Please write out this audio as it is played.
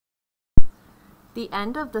The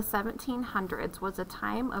end of the 1700s was a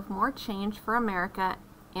time of more change for America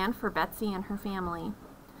and for Betsy and her family.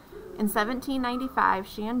 In 1795,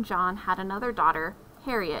 she and John had another daughter,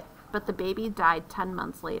 Harriet, but the baby died 10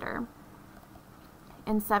 months later.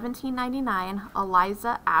 In 1799,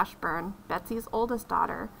 Eliza Ashburn, Betsy's oldest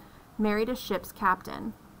daughter, married a ship's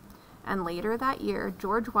captain. And later that year,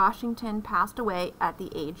 George Washington passed away at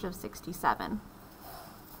the age of 67.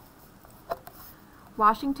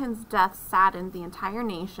 Washington's death saddened the entire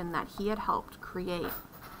nation that he had helped create.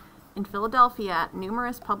 In Philadelphia,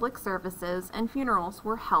 numerous public services and funerals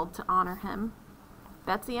were held to honor him.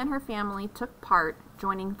 Betsy and her family took part,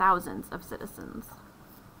 joining thousands of citizens.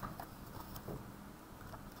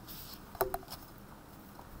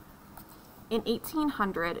 In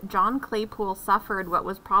 1800, John Claypool suffered what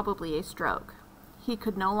was probably a stroke. He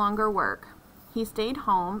could no longer work. He stayed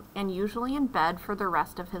home and usually in bed for the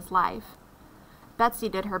rest of his life. Betsy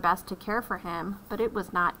did her best to care for him, but it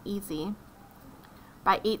was not easy.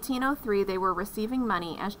 By 1803, they were receiving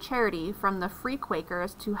money as charity from the Free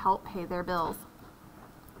Quakers to help pay their bills.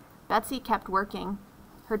 Betsy kept working.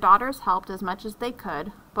 Her daughters helped as much as they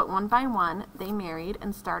could, but one by one, they married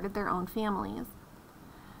and started their own families.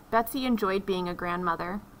 Betsy enjoyed being a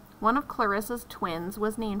grandmother. One of Clarissa's twins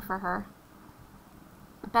was named for her.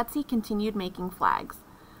 Betsy continued making flags.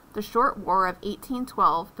 The short war of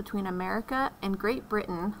 1812 between America and Great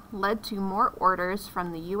Britain led to more orders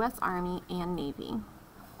from the U.S. Army and Navy.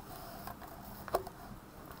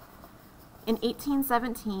 In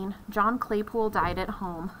 1817, John Claypool died at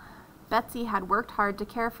home. Betsy had worked hard to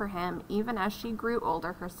care for him even as she grew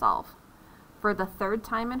older herself. For the third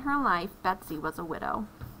time in her life, Betsy was a widow.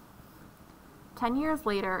 10 years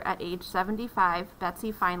later, at age 75,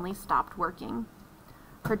 Betsy finally stopped working.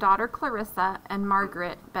 Her daughter Clarissa and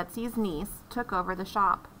Margaret, Betsy's niece, took over the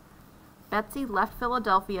shop. Betsy left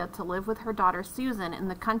Philadelphia to live with her daughter Susan in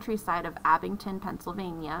the countryside of Abington,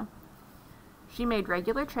 Pennsylvania. She made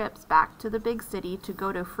regular trips back to the big city to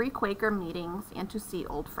go to Free Quaker meetings and to see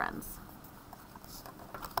old friends.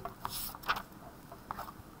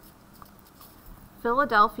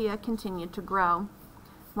 Philadelphia continued to grow.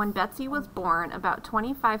 When Betsy was born, about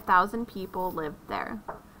 25,000 people lived there.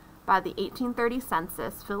 By the 1830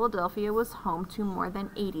 census, Philadelphia was home to more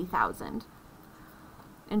than 80,000.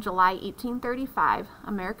 In July 1835,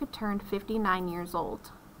 America turned 59 years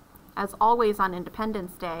old. As always on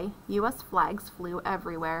Independence Day, U.S. flags flew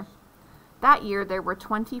everywhere. That year, there were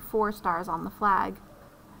 24 stars on the flag.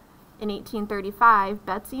 In 1835,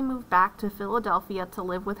 Betsy moved back to Philadelphia to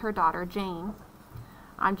live with her daughter Jane.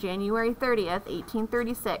 On January 30th,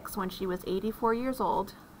 1836, when she was 84 years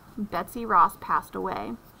old, Betsy Ross passed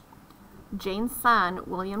away. Jane's son,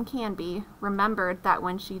 William Canby, remembered that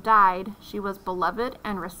when she died, she was beloved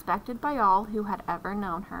and respected by all who had ever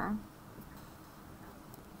known her.